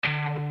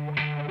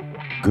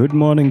Good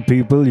morning,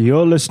 people.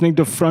 You're listening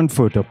to Front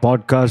Foot, a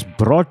podcast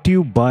brought to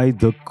you by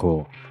The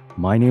Core.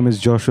 My name is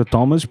Joshua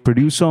Thomas,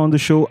 producer on the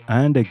show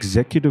and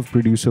executive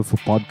producer for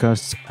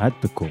podcasts at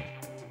The Core.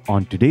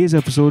 On today's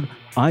episode,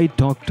 I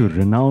talk to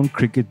renowned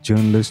cricket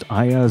journalist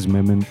Ayaz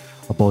Memon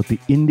about the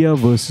India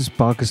versus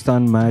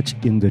Pakistan match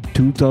in the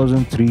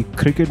 2003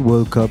 Cricket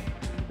World Cup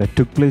that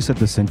took place at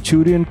the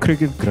Centurion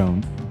Cricket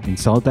Ground in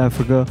South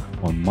Africa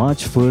on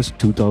March 1st,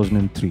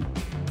 2003.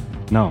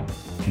 Now,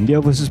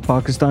 India versus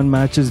Pakistan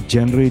matches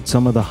generate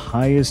some of the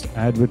highest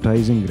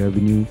advertising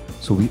revenue,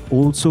 so we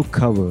also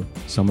cover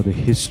some of the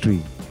history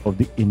of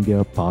the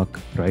India-Pak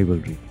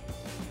rivalry.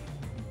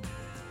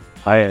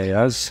 Hi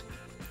Ayaz.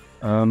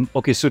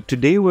 So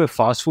today we're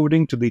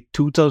fast-forwarding to the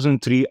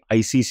 2003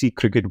 ICC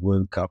Cricket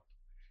World Cup,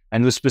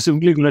 and we're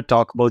specifically going to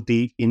talk about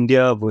the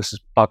India versus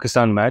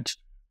Pakistan match,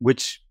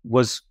 which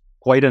was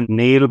quite a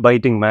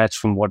nail-biting match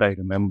from what I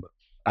remember.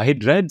 I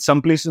had read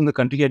some places in the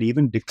country had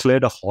even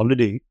declared a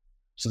holiday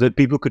so that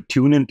people could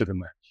tune into the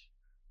match.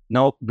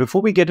 Now,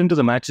 before we get into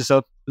the match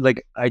itself,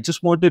 I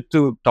just wanted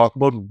to talk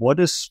about what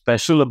is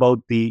special about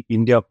the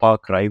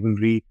India-Pak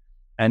rivalry,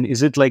 and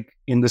is it like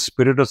in the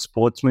spirit of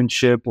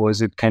sportsmanship, or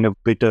is it kind of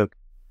bitter?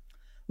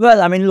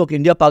 Well, I mean, look,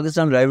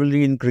 India-Pakistan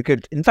rivalry in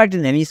cricket, in fact,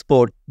 in any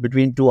sport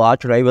between two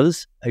arch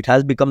rivals, it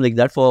has become like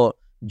that for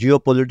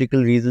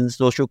geopolitical reasons,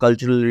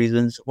 socio-cultural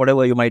reasons,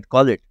 whatever you might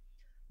call it.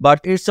 But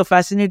it's a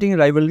fascinating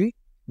rivalry,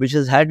 which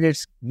has had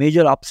its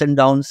major ups and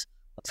downs.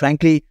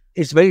 Frankly,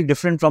 it's very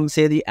different from,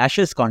 say, the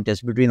Ashes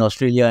contest between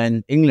Australia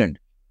and England,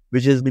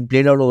 which has been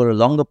played out over a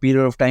longer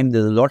period of time.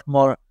 There's a lot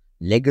more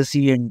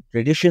legacy and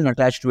tradition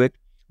attached to it.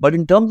 But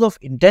in terms of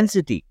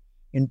intensity,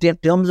 in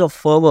terms of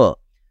fervor,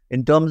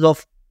 in terms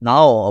of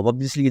now,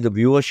 obviously, the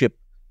viewership,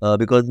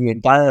 because the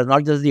entire,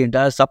 not just the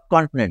entire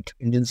subcontinent,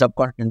 Indian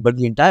subcontinent, but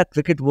the entire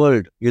cricket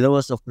world,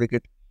 universe of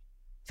cricket,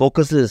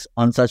 focuses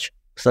on such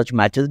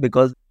matches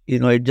because,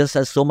 it just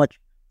has so much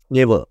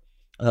flavor.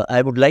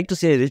 I would like to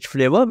say rich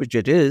flavor, which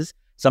it is.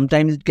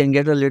 Sometimes it can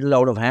get a little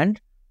out of hand,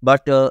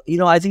 but,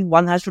 I think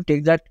one has to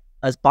take that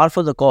as par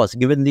for the course,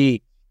 given the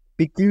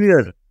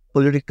peculiar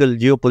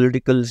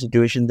geopolitical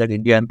situation that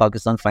India and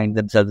Pakistan find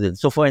themselves in.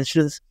 So, for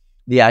instance,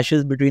 the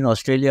Ashes between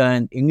Australia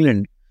and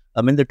England,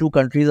 the two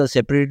countries are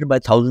separated by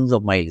thousands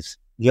of miles.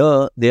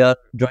 Here, they are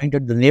joined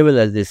at the navel,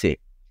 as they say.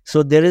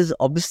 So, there is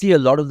obviously a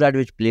lot of that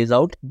which plays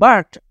out.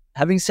 But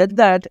having said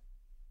that,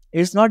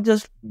 it's not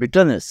just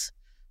bitterness.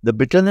 The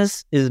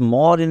bitterness is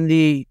more in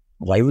the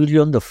rivalry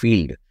on the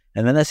field.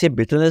 And when I say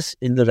bitterness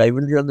in the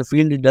rivalry on the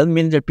field, it doesn't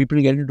mean that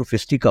people get into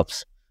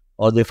fisticuffs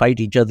or they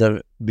fight each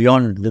other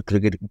beyond the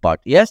cricketing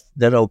part. Yes,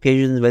 there are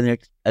occasions when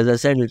it, as I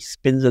said, it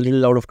spins a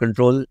little out of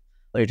control.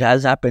 It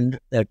has happened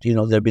that,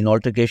 there have been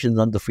altercations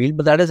on the field,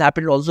 but that has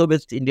happened also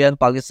with India and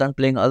Pakistan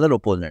playing other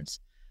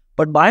opponents.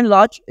 But by and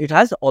large, it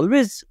has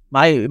always,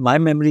 my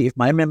memory, if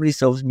my memory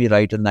serves me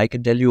right, and I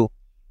can tell you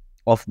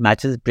of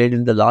matches played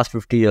in the last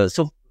 50 years.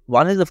 So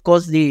one is, of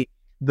course, the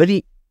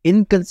very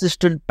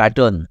inconsistent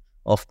pattern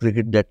of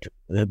cricket that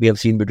we have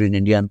seen between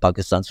India and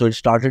Pakistan. So it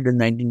started in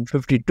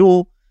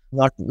 1952,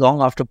 not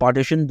long after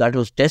partition. That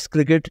was Test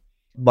cricket.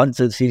 One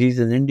series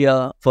in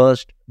India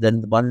first,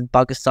 then one in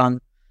Pakistan,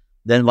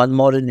 then one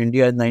more in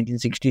India in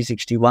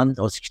 1960-61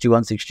 or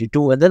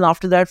 61-62. And then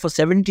after that, for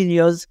 17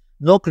 years,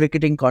 no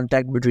cricketing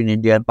contact between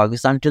India and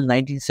Pakistan until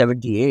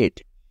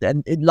 1978.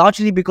 And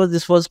largely because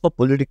this was for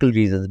political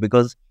reasons,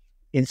 because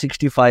in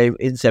 65,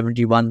 in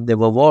 71, there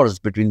were wars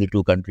between the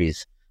two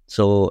countries.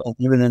 So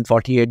even in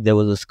 48, there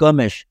was a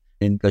skirmish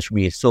in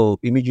Kashmir. So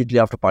immediately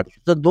after partition.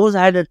 So those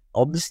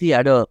obviously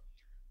had a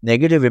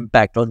negative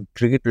impact on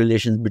cricket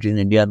relations between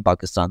India and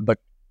Pakistan. But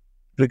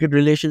cricket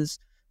relations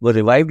were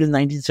revived in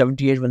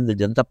 1978 when the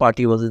Janata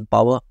Party was in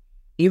power.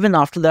 Even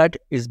after that,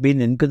 it's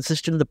been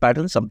inconsistent, the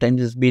pattern.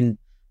 Sometimes it's been,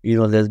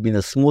 there's been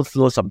a smooth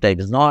flow,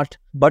 sometimes not.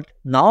 But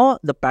now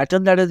the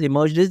pattern that has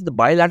emerged is the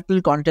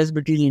bilateral contests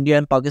between India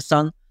and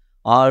Pakistan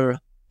are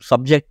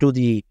subject to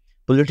the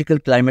political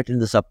climate in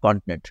the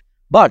subcontinent.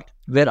 But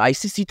where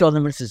ICC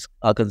tournaments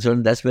are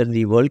concerned, that's where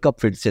the World Cup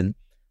fits in.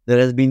 There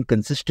has been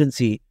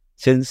consistency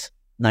since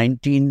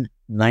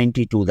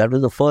 1992. That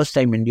was the first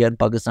time India and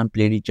Pakistan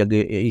played each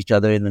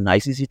other in an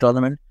ICC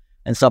tournament.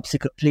 And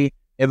subsequently,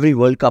 every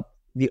World Cup,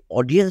 the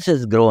audience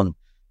has grown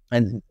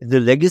and the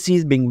legacy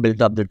is being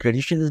built up. The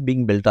tradition is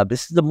being built up.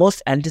 This is the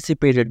most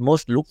anticipated,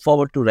 most looked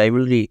forward to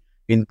rivalry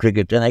in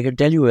cricket. And I can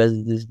tell you,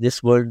 as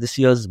this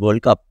year's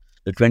World Cup,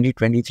 the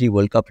 2023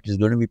 World Cup, it is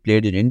going to be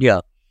played in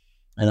India.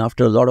 And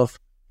after a lot of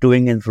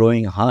toing and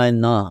froing, ha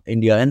and na,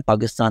 India and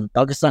Pakistan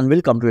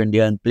will come to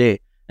India and play.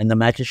 And the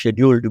match is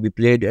scheduled to be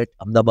played at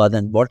Ahmedabad.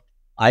 And what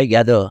I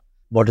gather,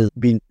 what has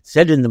been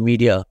said in the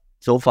media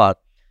so far,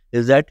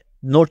 is that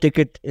no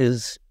ticket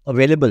is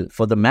available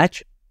for the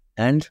match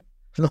and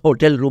no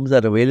hotel rooms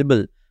are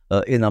available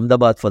in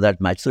Ahmedabad for that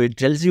match. So it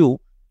tells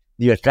you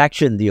the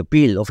attraction, the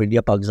appeal of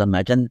India-Pakistan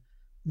match. And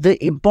the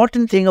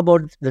important thing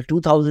about the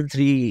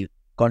 2003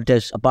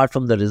 contest, apart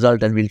from the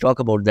result, and we'll talk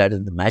about that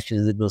in the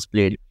matches that was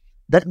played,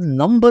 that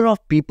number of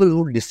people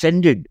who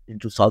descended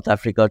into South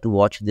Africa to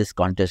watch this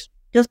contest,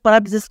 just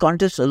perhaps this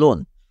contest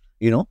alone,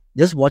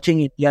 just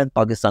watching India and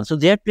Pakistan. So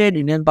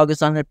India and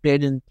Pakistan had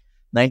played in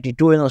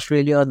 92 in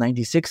Australia,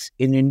 96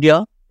 in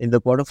India in the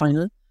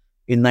quarterfinal,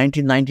 in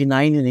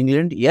 1999 in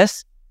England.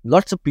 Yes,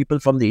 lots of people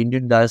from the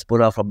Indian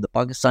diaspora, from the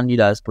Pakistani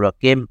diaspora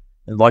came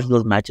and watched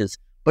those matches,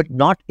 but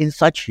not in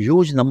such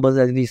huge numbers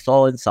as we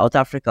saw in South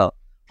Africa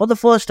for the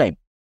first time.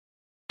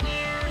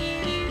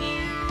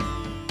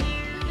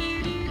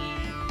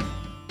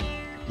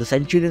 The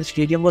Centurion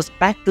Stadium was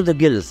packed to the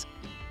gills,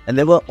 and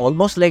there were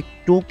almost like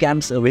two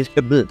camps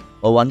available,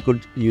 or one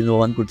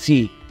could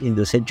see in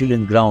the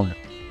Centurion ground.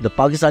 The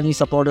Pakistani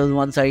supporters on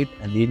one side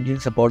and the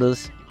Indian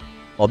supporters,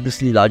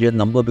 obviously larger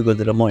number because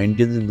there are more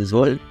Indians in this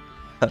world,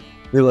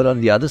 they were on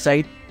the other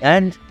side,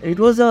 and it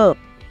was a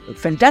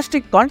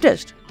fantastic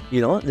contest.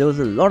 There was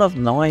a lot of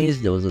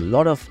noise, there was a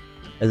lot of,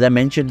 as I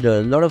mentioned,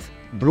 a lot of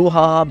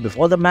brouhaha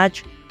before the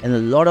match, and a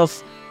lot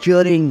of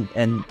cheering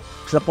and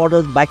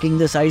supporters backing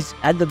the sides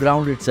at the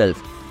ground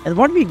itself. And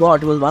what we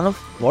got was one of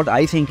what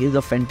I think is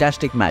a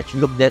fantastic match.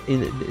 Look, that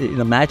in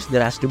a match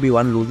there has to be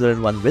one loser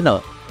and one winner.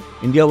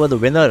 India were the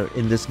winner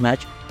in this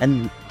match,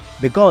 and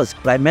because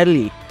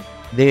primarily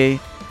they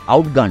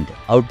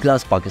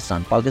outclassed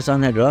Pakistan.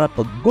 Pakistan had run up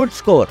a good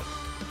score,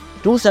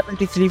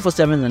 273 for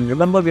 7. And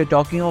remember, we are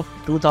talking of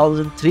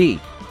 2003,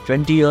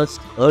 20 years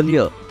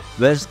earlier,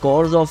 where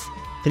scores of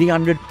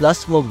 300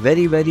 plus were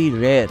very, very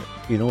rare.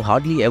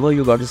 Hardly ever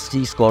you got to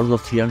see scores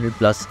of 300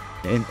 plus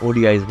in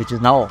ODIs, which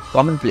is now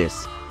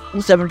commonplace.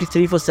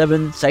 273 for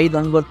 7, Saeed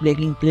Anwar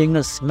playing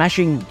a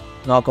smashing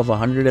knock of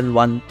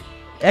 101.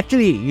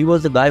 Actually, he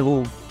was the guy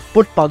who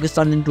put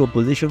Pakistan into a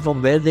position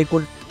from where they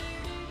could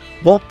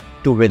hope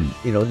to win.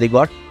 They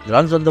got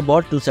runs on the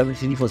board,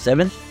 273 for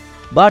 7,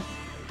 but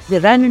they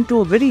ran into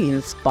a very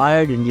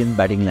inspired Indian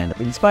batting lineup,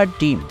 inspired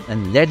team,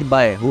 and led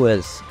by who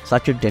else?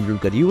 Sachin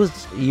Tendulkar.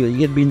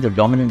 He had been the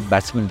dominant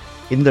batsman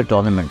in the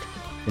tournament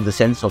in the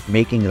sense of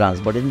making runs,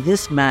 but in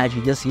this match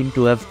he just seemed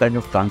to have kind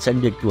of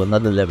transcended to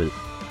another level.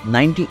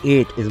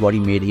 98 is what he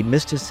made. He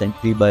missed his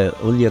century by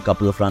only a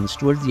couple of runs.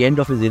 Towards the end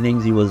of his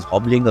innings, he was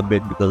hobbling a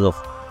bit because of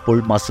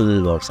pulled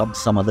muscle or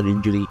some other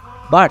injury.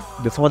 But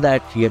before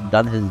that, he had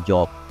done his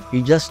job.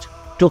 He just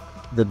took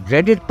the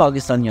dreaded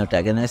Pakistani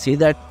attack, and I say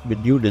that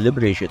with due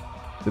deliberation,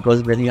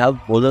 because when you have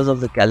bowlers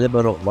of the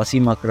caliber of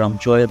Wasim Akram,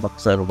 Shoaib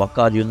Akhtar,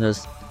 Waqar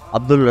Younis,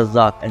 Abdul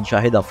Razzaq and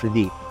Shahid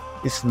Afridi,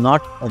 it's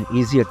not an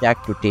easy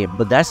attack to tame.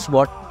 But that's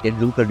what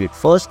Tendulkar did.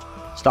 First,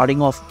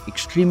 starting off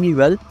extremely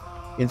well.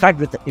 In fact,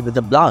 with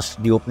the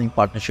blast, the opening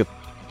partnership,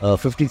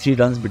 53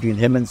 runs between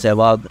him and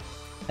Sehwag,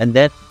 and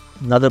then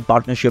another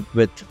partnership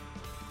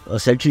a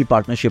century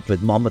partnership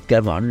with Mohammad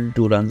Kaif,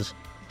 102 runs.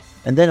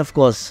 And then, of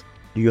course,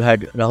 you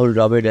had Rahul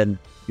Dravid and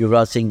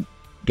Yuvraj Singh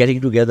getting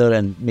together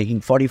and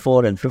making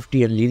 44 and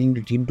 50 and leading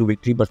the team to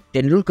victory. But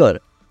Tendulkar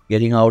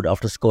getting out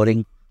after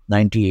scoring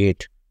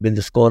 98, when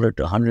the score at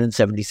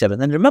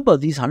 177. And remember,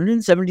 these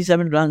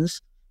 177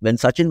 runs, when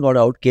Sachin got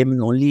out, came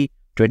in only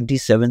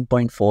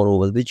 27.4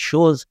 overs, which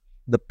shows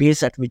the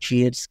pace at which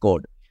he had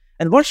scored.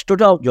 And what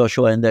stood out,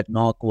 Joshua, in that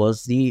knock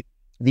was the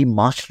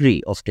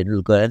mastery of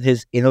Tendulkar and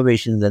his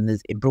innovations and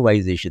his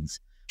improvisations.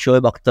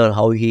 Shoaib Akhtar,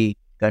 how he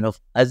kind of,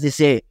 as they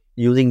say,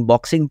 using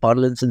boxing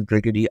parlance in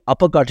cricket, he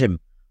uppercut him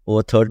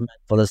over third man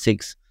for a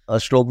 6, a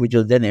stroke which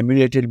was then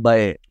emulated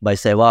by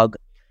Sehwag.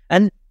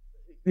 And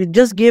it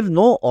just gave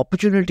no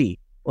opportunity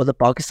for the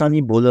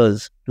Pakistani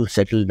bowlers to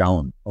settle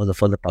down, or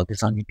for the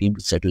Pakistani team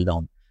to settle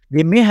down.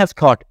 They may have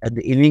thought at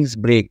the innings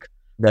break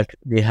that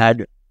they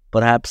had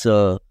perhaps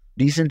a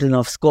decent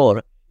enough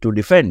score to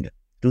defend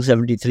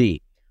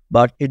 273,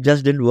 but it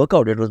just didn't work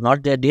out. It was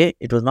not their day.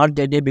 It was not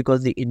their day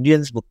because the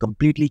Indians were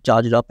completely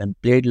charged up and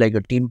played like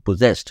a team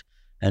possessed.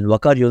 And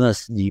Waqar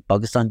Younis, the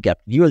Pakistan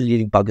captain, he was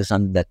leading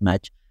Pakistan in that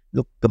match,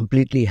 looked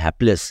completely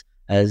hapless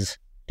as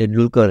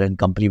Tendulkar and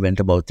company went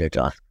about their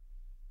task.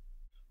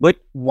 But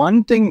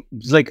one thing,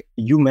 like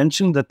you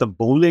mentioned that the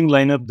bowling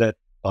lineup that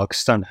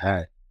Pakistan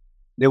had,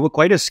 they were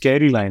quite a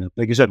scary lineup.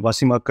 Like you said,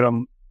 Wasim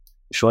Akram,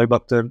 Shoaib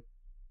Akhtar.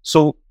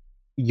 So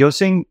you're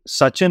saying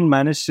Sachin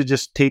managed to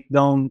just take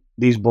down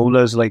these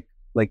bowlers like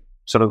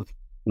sort of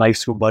knife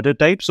through butter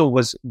type? So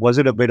was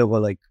it a bit of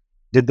a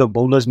did the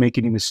bowlers make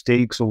any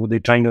mistakes, or were they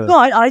trying to... No,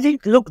 I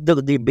think, look,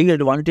 the big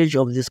advantage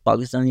of this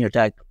Pakistani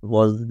attack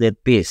was their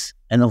pace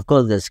and, of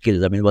course, their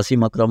skills. I mean,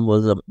 Wasim Akram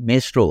was a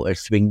maestro at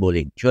swing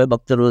bowling. Shoaib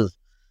Akhtar was,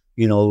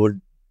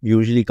 would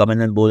usually come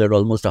in and bowl at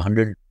almost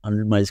 100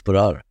 miles per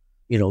hour,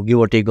 give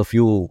or take a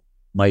few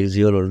miles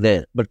here or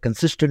there, but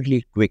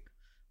consistently quick.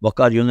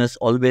 Waqar Younis,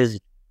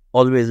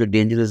 always a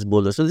dangerous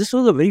bowler. So this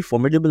was a very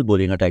formidable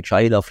bowling attack.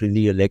 Shahid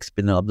Afridi, a leg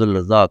spinner, Abdul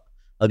Razzaq,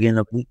 again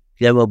a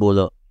clever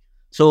bowler.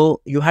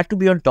 So you had to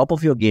be on top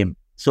of your game.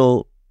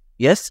 So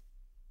yes,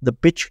 the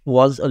pitch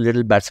was a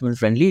little batsman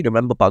friendly.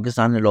 Remember,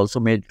 Pakistan had also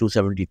made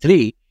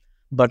 273.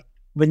 But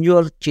when you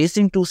are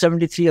chasing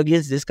 273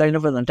 against this kind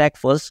of an attack,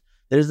 first,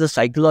 there is the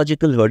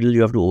psychological hurdle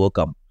you have to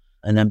overcome.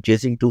 And I'm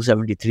chasing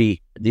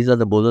 273. These are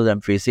the bowlers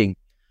I'm facing.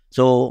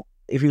 So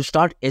if you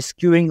start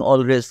eschewing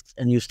all risks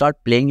and you start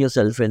playing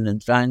yourself in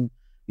and try and,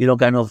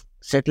 kind of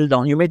settle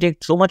down, you may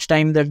take so much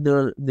time that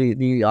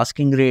the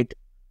asking rate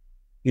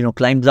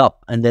climbs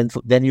up, and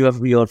then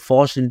you're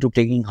forced into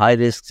taking high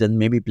risks and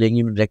maybe playing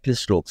even reckless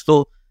strokes.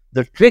 So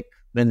the trick,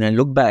 when I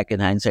look back in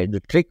hindsight,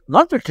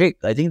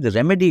 I think the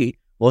remedy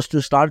was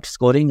to start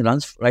scoring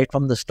runs right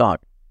from the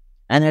start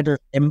and at a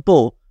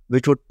tempo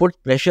which would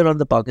put pressure on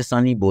the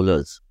Pakistani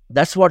bowlers.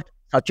 That's what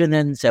Sachin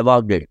and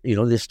Sehwag did.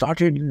 They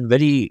started in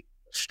very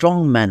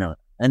strong manner,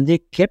 and they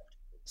kept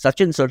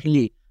Sachin,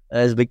 certainly,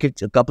 as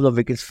a couple of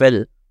wickets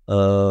fell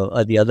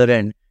at the other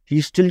end,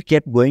 he still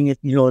kept going,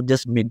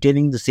 just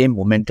maintaining the same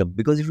momentum.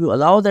 Because if you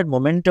allow that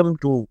momentum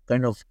to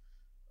kind of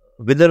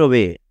wither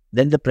away,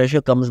 then the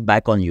pressure comes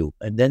back on you.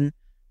 And then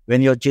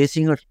when you're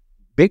chasing a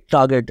big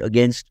target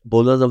against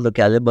bowlers of the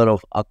caliber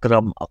of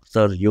Akram,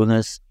 Akhtar,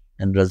 Yunus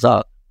and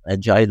Razak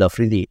and Shahid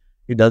Afridi,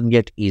 it doesn't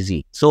get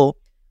easy. So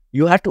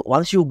you have to,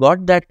 once you've got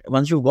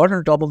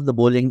on top of the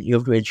bowling, you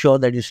have to ensure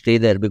that you stay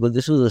there, because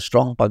this was a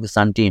strong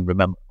Pakistan team,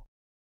 remember.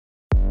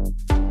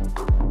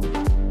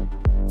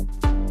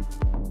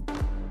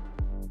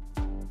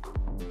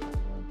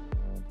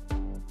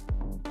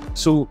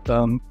 So,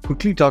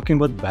 quickly talking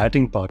about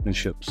batting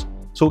partnerships.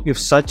 So, if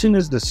Sachin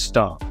is the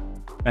star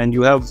and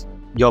you have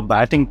your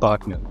batting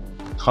partner,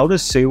 how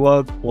does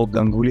Sehwag or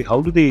Ganguly,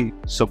 how do they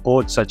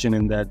support Sachin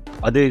in that?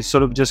 Are they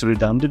sort of just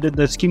redundant in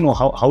that scheme, or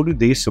how do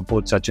they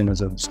support Sachin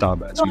as a star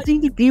batsman? No, I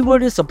think the key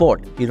word is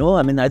support.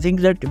 I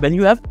think that when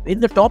you have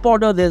in the top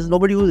order, there's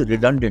nobody who's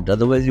redundant.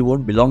 Otherwise, you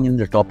won't belong in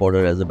the top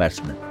order as a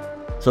batsman.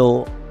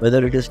 So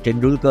whether it is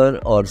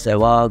Tendulkar or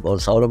Sehwag or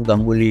Saurav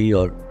Ganguly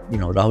or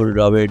Rahul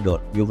Dravid or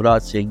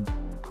Yuvraj Singh,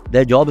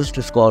 their job is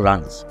to score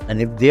runs.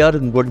 And if they are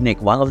in good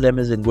nick, one of them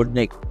is in good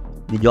nick,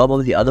 the job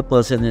of the other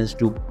person is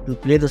to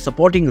play the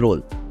supporting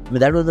role.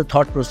 That was the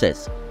thought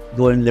process.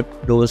 Though in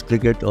left-overs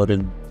cricket or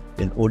in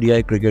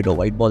ODI cricket or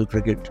white ball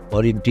cricket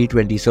or in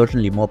T20,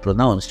 certainly more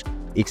pronounced,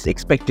 it's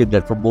expected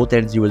that from both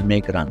ends you will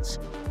make runs.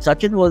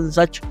 Sachin was in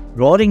such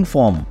roaring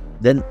form,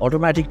 then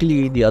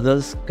automatically the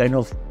others kind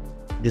of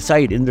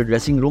decide in the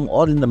dressing room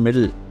or in the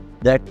middle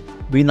that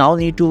we now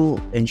need to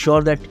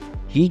ensure that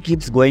he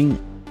keeps going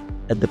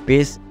at the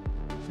pace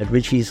at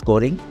which he is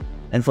scoring,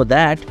 and for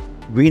that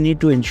we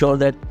need to ensure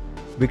that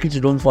wickets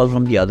don't fall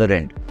from the other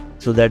end,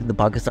 so that the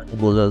Pakistani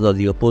bowlers or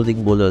the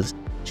opposing bowlers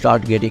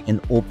start getting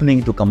an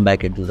opening to come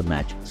back into the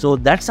match. So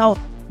that's how,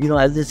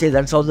 as they say,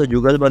 that's how the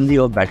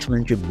jugalbandi of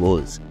batsmanship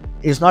goes.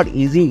 It's not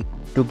easy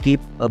to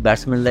keep a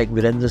batsman like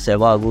Virendra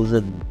Sehwag, who's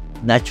a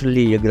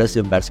naturally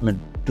aggressive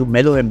batsman, to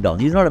mellow him down.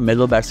 He's not a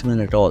mellow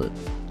batsman at all.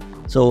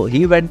 So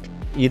he went,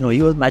 he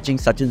was matching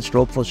Sachin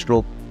stroke for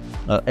stroke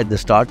at the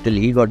start till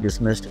he got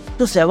dismissed.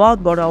 So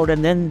Sehwag got out,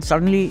 and then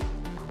suddenly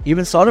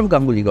even Saurav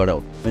Ganguly got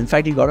out. In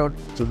fact, he got out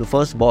through the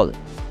first ball.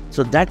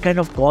 So that kind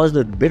of caused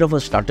a bit of a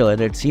stutter,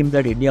 and it seemed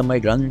that India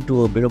might run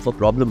into a bit of a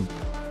problem.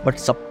 But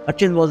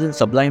Sachin was in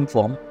sublime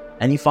form,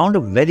 and he found a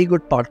very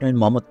good partner in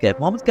Mohammad Kaif.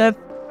 Mohammad Kaif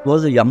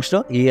was a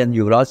youngster. He and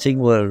Yuvraj Singh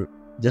were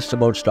just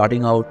about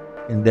starting out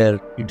in their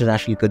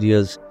international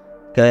careers.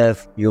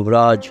 Kaif,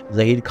 Yuvraj,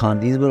 Zahir Khan,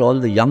 these were all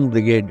the young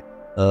brigade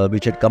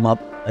which had come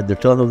up at the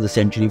turn of the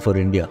century for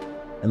India.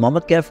 And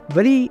Mohammad Kaif,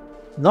 very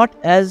not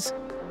as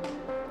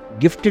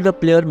gifted a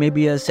player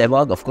maybe as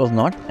Sehwag, of course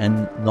not,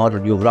 and nor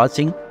Yuvraj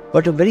Singh,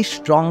 but a very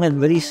strong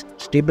and very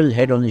stable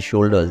head on his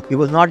shoulders. He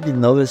was not the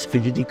nervous,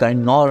 fidgety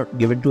kind, nor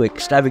given to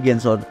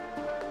extravagance or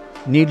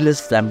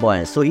needless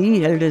flamboyance. So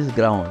he held his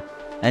ground,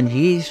 and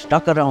he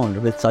stuck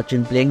around with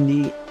Sachin, playing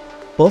the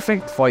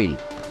perfect foil.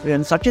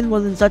 And Sachin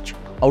was in such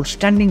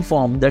outstanding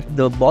form that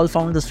the ball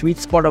found the sweet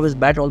spot of his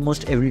bat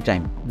almost every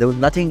time. There was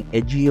nothing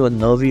edgy or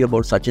nervy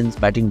about Sachin's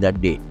batting that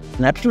day.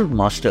 An absolute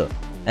master.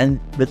 And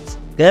with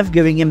Kaif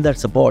giving him that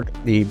support,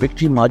 the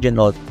victory margin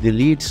or the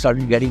lead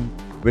started getting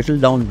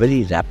whittled down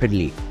very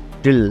rapidly,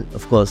 till,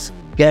 of course,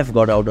 Kaif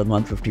got out on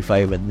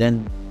 155, and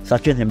then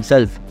Sachin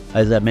himself,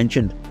 as I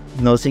mentioned,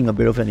 nursing a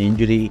bit of an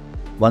injury,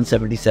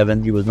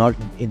 177, he was not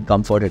in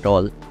comfort at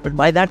all. But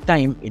by that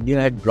time,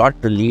 India had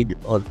brought the lead,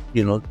 or,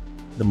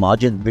 the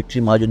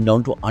victory margin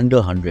down to under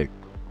 100.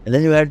 And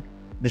then you had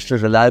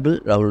Mr. Reliable,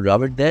 Rahul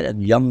Dravid there,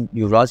 and young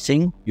Yuvraj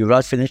Singh.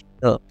 Yuvraj finished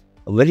a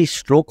very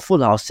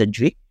strokeful half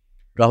century.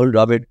 Rahul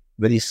Dravid,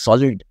 very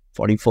solid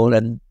 44.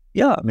 And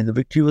the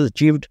victory was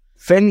achieved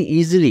fairly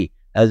easily,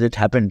 as it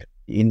happened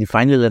in the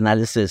final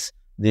analysis.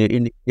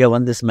 India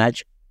won this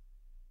match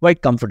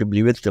quite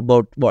comfortably with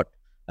about,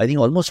 I think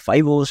almost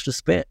 5 overs to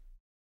spare.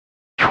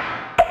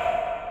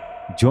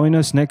 Join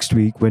us next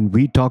week when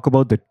we talk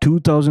about the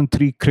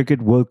 2003 Cricket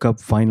World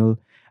Cup final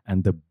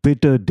and the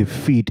bitter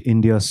defeat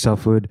India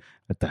suffered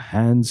at the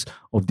hands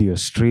of the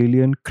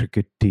Australian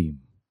cricket team.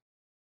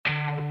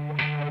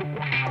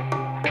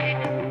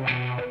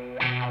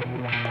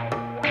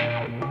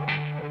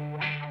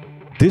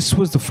 This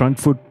was the Front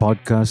Foot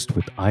Podcast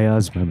with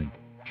Ayaz Memon.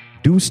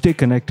 Do stay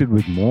connected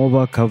with more of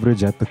our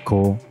coverage at The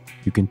Core.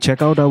 You can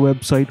check out our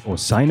website or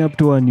sign up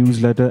to our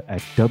newsletter at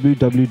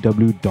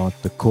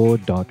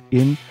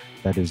www.thecore.in.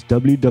 That is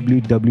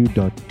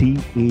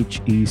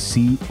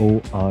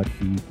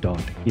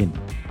www.thecore.in.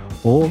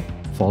 Or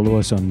follow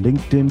us on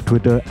LinkedIn,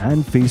 Twitter,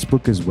 and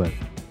Facebook as well.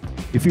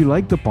 If you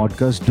like the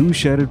podcast, do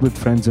share it with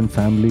friends and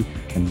family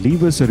and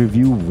leave us a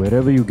review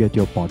wherever you get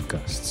your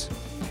podcasts.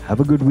 Have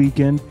a good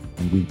weekend,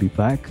 and we'll be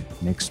back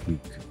next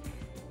week.